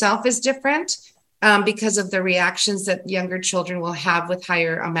dosage itself is different. Because of the reactions that younger children will have with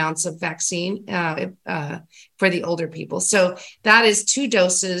higher amounts of vaccine for the older people. So that is 2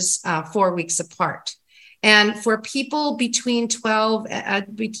 doses 4 weeks apart. And for people between 12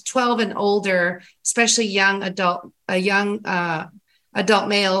 and older, especially young adult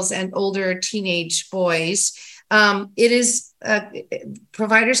males and older teenage boys, it is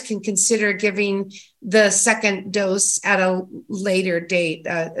providers can consider giving the second dose at a later date,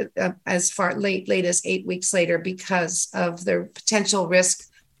 as far late as 8 weeks later, because of the potential risk,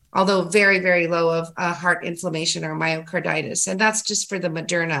 although very, very low, of heart inflammation or myocarditis. And that's just for the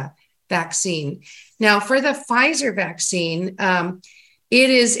Moderna vaccine. Now, for the Pfizer vaccine, It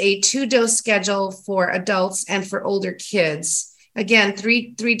is a 2-dose schedule for adults and for older kids. Again,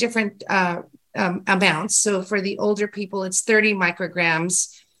 three different amounts. So for the older people, it's 30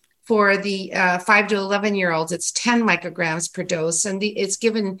 micrograms. For the 5 to 11-year-olds, it's 10 micrograms per dose. And it's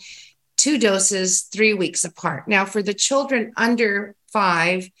given 2 doses 3 weeks apart. Now, for the children under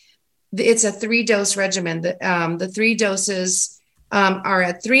 5, it's a 3-dose regimen. The 3 doses are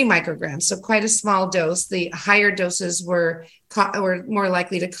at 3 micrograms, so quite a small dose. The higher doses were more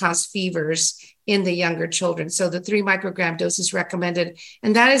likely to cause fevers in the younger children. So the 3 microgram dose is recommended,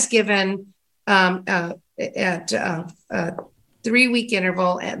 and that is given at a 3-week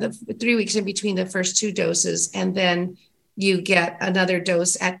interval, and the 3 weeks in between the first 2 doses, and then you get another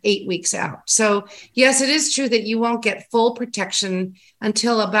dose at 8 weeks out. So yes, it is true that you won't get full protection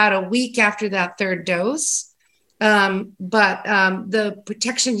until about a week after that 3rd dose. But the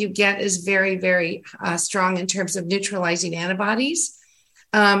protection you get is very, very strong in terms of neutralizing antibodies.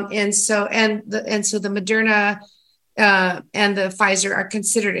 And so the Moderna and the Pfizer are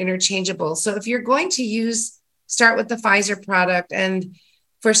considered interchangeable. So if you're going to start with the Pfizer product, and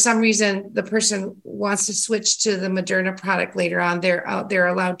for some reason the person wants to switch to the Moderna product later on, they're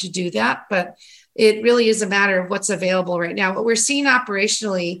allowed to do that. But it really is a matter of what's available right now. What we're seeing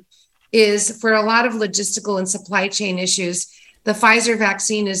operationally is, for a lot of logistical and supply chain issues, the Pfizer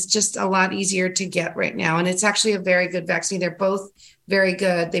vaccine is just a lot easier to get right now. And it's actually a very good vaccine. They're both very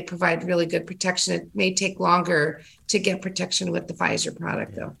good. They provide really good protection. It may take longer to get protection with the Pfizer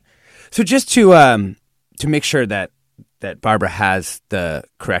product, though. So just to make sure that Barbara has the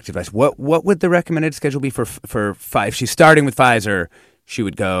correct advice, what would the recommended schedule be for Pfizer? She's starting with Pfizer. She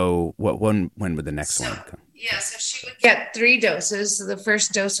would go, when would the next one come? Yeah, so she would get 3 doses. So the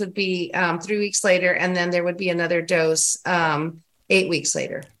first dose would be 3 weeks later, and then there would be another dose 8 weeks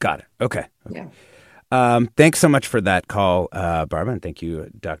later. Got it. Okay. Yeah. Thanks so much for that call, Barbara, and thank you,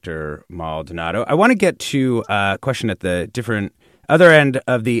 Dr. Maldonado. I want to get to a question at the different other end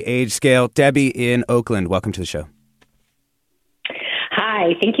of the age scale. Debbie in Oakland, welcome to the show.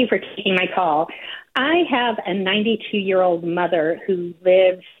 Hi, thank you for taking my call. I have a 92-year-old mother who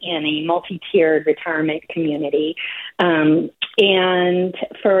lives in a multi-tiered retirement community. And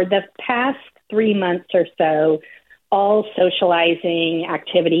for the past 3 months or so, all socializing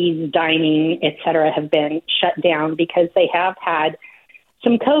activities, dining, et cetera, have been shut down because they have had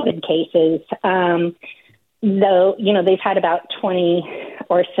some COVID cases. Though, they've had about 20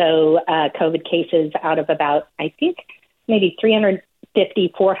 or so COVID cases out of about, I think, maybe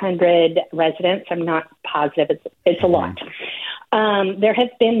 350, 400 residents. I'm not positive. It's a lot. There have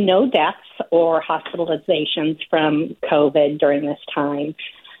been no deaths or hospitalizations from COVID during this time.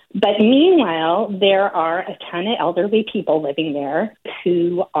 But meanwhile, there are a ton of elderly people living there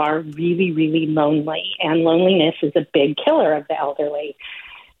who are really, really lonely. And loneliness is a big killer of the elderly.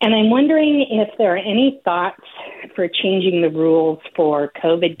 And I'm wondering if there are any thoughts for changing the rules for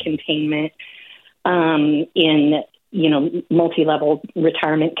COVID containment in multi-level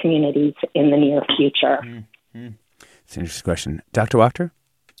retirement communities in the near future. Mm-hmm. It's an interesting question. Dr. Wachter?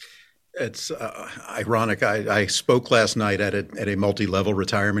 It's ironic. I spoke last night at a multi-level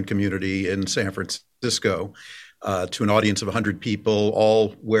retirement community in San Francisco to an audience of 100 people,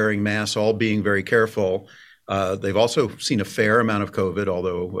 all wearing masks, all being very careful. They've also seen a fair amount of COVID,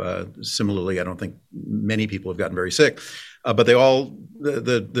 although similarly, I don't think many people have gotten very sick. But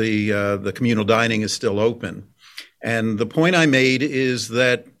the communal dining is still open. And the point I made is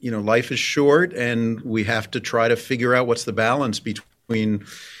that, life is short and we have to try to figure out what's the balance between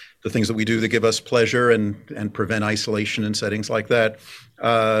the things that we do that give us pleasure and prevent isolation in settings like that,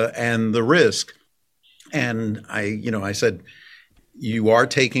 and the risk. And I said, you are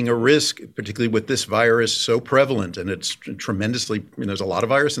taking a risk, particularly with this virus so prevalent, and it's tremendously, there's a lot of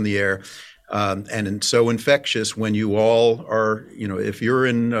virus in the air, and it's so infectious when you all are, if you're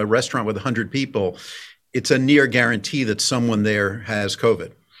in a restaurant with 100 people, it's a near guarantee that someone there has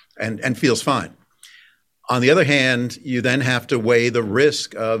COVID and feels fine. On the other hand, you then have to weigh the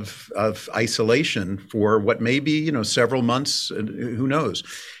risk of isolation for what may be, several months, who knows.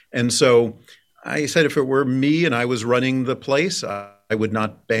 And so I said, if it were me and I was running the place, I would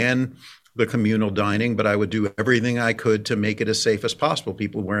not ban the communal dining, but I would do everything I could to make it as safe as possible.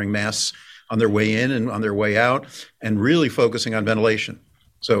 People wearing masks on their way in and on their way out, and really focusing on ventilation.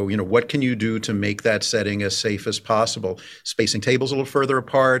 So, what can you do to make that setting as safe as possible? Spacing tables a little further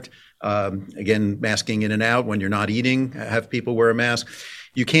apart. Again, masking in and out when you're not eating, have people wear a mask.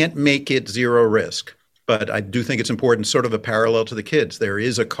 You can't make it zero risk, But I do think it's important, sort of a parallel to the kids. There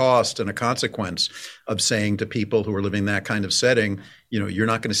is a cost and a consequence of saying to people who are living in that kind of setting, you're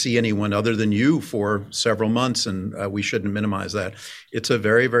not going to see anyone other than you for several months, and we shouldn't minimize that. It's a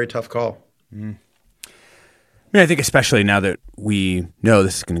very, very tough call. Mm. I think especially now that we know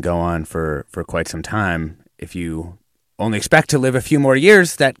this is going to go on for quite some time, if you only expect to live a few more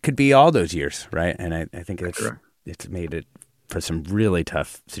years, that could be all those years, right? And I think it's made it for some really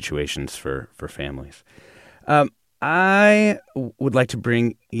tough situations for families. I would like to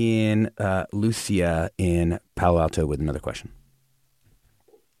bring in Lucia in Palo Alto with another question.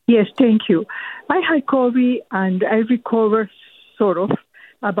 Yes, thank you. I had COVID and I recovered sort of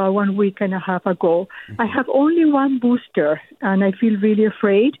about 1 week and a half ago. I have only one booster and I feel really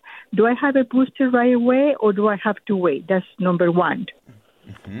afraid. Do I have a booster right away or do I have to wait? That's number one.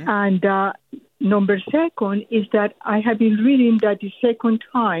 Mm-hmm. And number second is that I have been reading that the second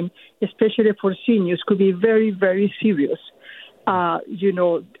time, especially for seniors, could be very, very serious.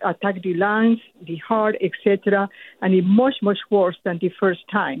 Attack the lungs, the heart, etc., and it's much, much worse than the first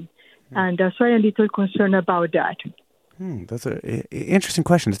time. And so I'm a little concerned about that. That's an interesting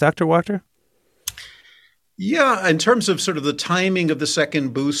question. Dr. Wachter? Yeah, in terms of sort of the timing of the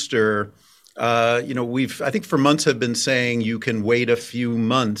second booster, I think for months have been saying you can wait a few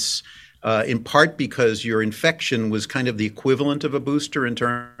months, in part because your infection was kind of the equivalent of a booster in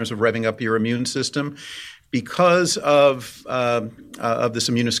terms of revving up your immune system. Because of this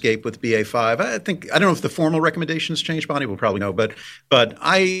immune escape with BA.5, I don't know if the formal recommendations changed. Bonnie will probably know, but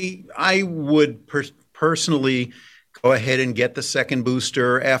I would personally go ahead and get the second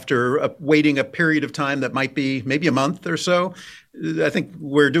booster after waiting a period of time that might be maybe a month or so. I think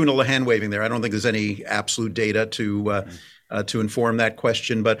we're doing a little hand waving there. I don't think there's any absolute data to inform that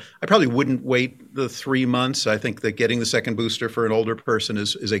question, but I probably wouldn't wait the 3 months. I think that getting the second booster for an older person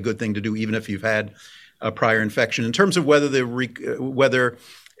is a good thing to do, even if you've had a prior infection. In terms of whether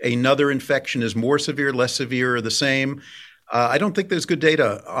another infection is more severe, less severe, or the same, I don't think there's good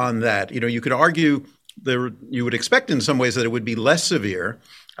data on that. You could argue you would expect in some ways that it would be less severe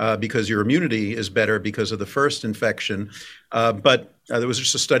because your immunity is better because of the first infection. But there was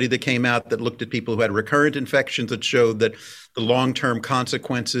just a study that came out that looked at people who had recurrent infections that showed that the long-term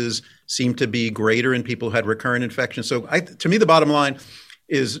consequences seemed to be greater in people who had recurrent infections. So to me, the bottom line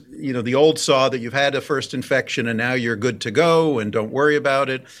is, the old saw that you've had a first infection and now you're good to go and don't worry about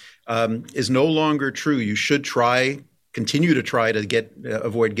it is no longer true. You should continue to try to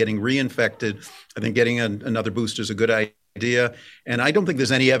avoid getting reinfected. I think getting another booster is a good idea. And I don't think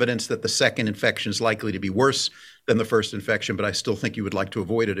there's any evidence that the second infection is likely to be worse than the first infection, but I still think you would like to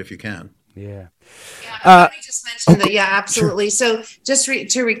avoid it if you can. Yeah. Let me just mention that. Yeah, absolutely. So just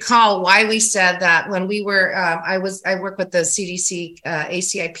to recall why we said that when we were, I work with the CDC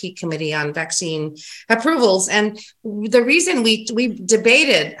ACIP committee on vaccine approvals, and the reason we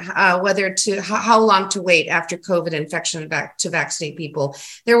debated how long to wait after COVID infection to vaccinate people.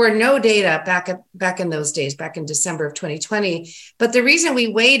 There were no data back in those days, back in December of 2020. But the reason we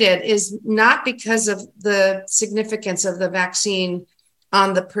waited is not because of the significance of the vaccine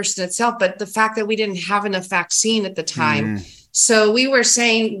on the person itself, but the fact that we didn't have enough vaccine at the time. So we were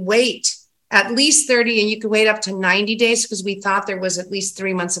saying wait at least 30, and you could wait up to 90 days because we thought there was at least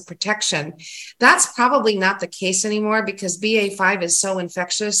 3 months of protection. That's probably not the case anymore because BA.5 is so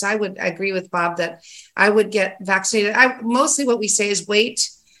infectious. I would agree with Bob that I would get vaccinated. Mostly what we say is wait.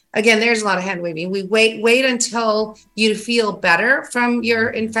 Again, there's a lot of hand waving. We wait until you feel better from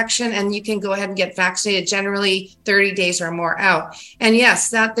your infection and you can go ahead and get vaccinated, generally 30 days or more out. And yes,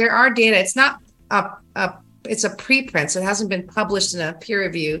 that there are data. It's not it's a preprint, so it hasn't been published in a peer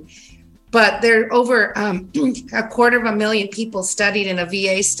review, but there are over 250,000 people studied in a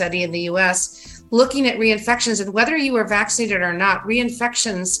VA study in the US looking at reinfections, and whether you were vaccinated or not,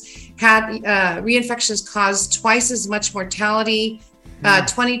 reinfections caused twice as much mortality,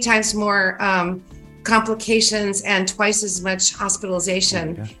 20 times more complications, and twice as much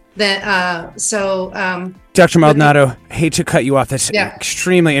hospitalization. Dr. Maldonado, hate to cut you off. That's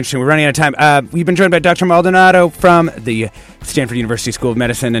extremely interesting. We're running out of time. We've been joined by Dr. Maldonado from the Stanford University School of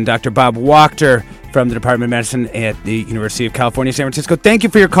Medicine and Dr. Bob Wachter from the Department of Medicine at the University of California, San Francisco. Thank you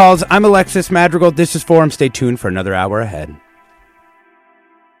for your calls. I'm Alexis Madrigal. This is Forum. Stay tuned for another hour ahead.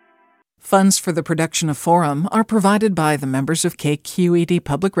 Funds for the production of Forum are provided by the members of KQED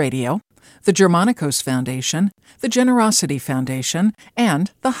Public Radio, the Germanicos Foundation, the Generosity Foundation,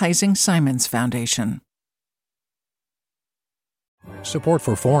 and the Heising-Simons Foundation. Support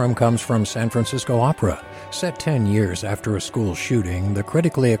for Forum comes from San Francisco Opera. Set 10 years after a school shooting, the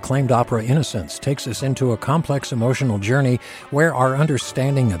critically acclaimed opera Innocence takes us into a complex emotional journey where our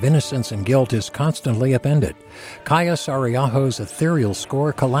understanding of innocence and guilt is constantly upended. Kaya Sariaho's ethereal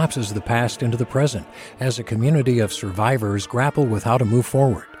score collapses the past into the present as a community of survivors grapple with how to move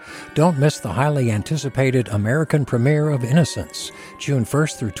forward. Don't miss the highly anticipated American premiere of Innocence, June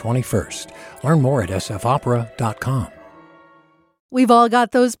 1st through 21st. Learn more at sfopera.com. We've all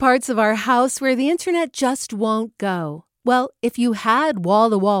got those parts of our house where the internet just won't go. Well, if you had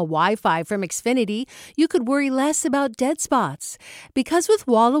wall-to-wall Wi-Fi from Xfinity, you could worry less about dead spots. Because with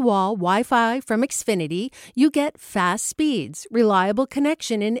wall-to-wall Wi-Fi from Xfinity, you get fast speeds, reliable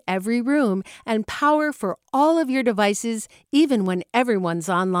connection in every room, and power for all of your devices, even when everyone's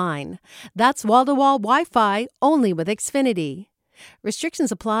online. That's wall-to-wall Wi-Fi only with Xfinity.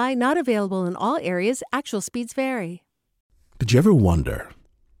 Restrictions apply, not available in all areas. Actual speeds vary. Did you ever wonder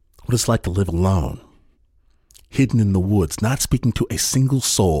what it's like to live alone, hidden in the woods, not speaking to a single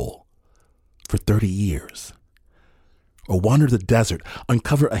soul for 30 years? Or wander the desert,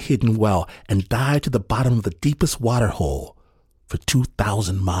 uncover a hidden well, and dive to the bottom of the deepest water hole for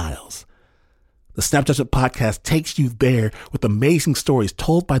 2,000 miles? The Snap Judgment Podcast takes you there with amazing stories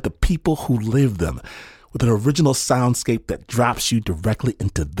told by the people who live them, with an original soundscape that drops you directly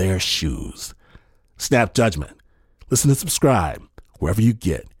into their shoes. Snap Judgment. Listen and subscribe wherever you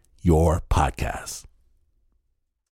get your podcasts.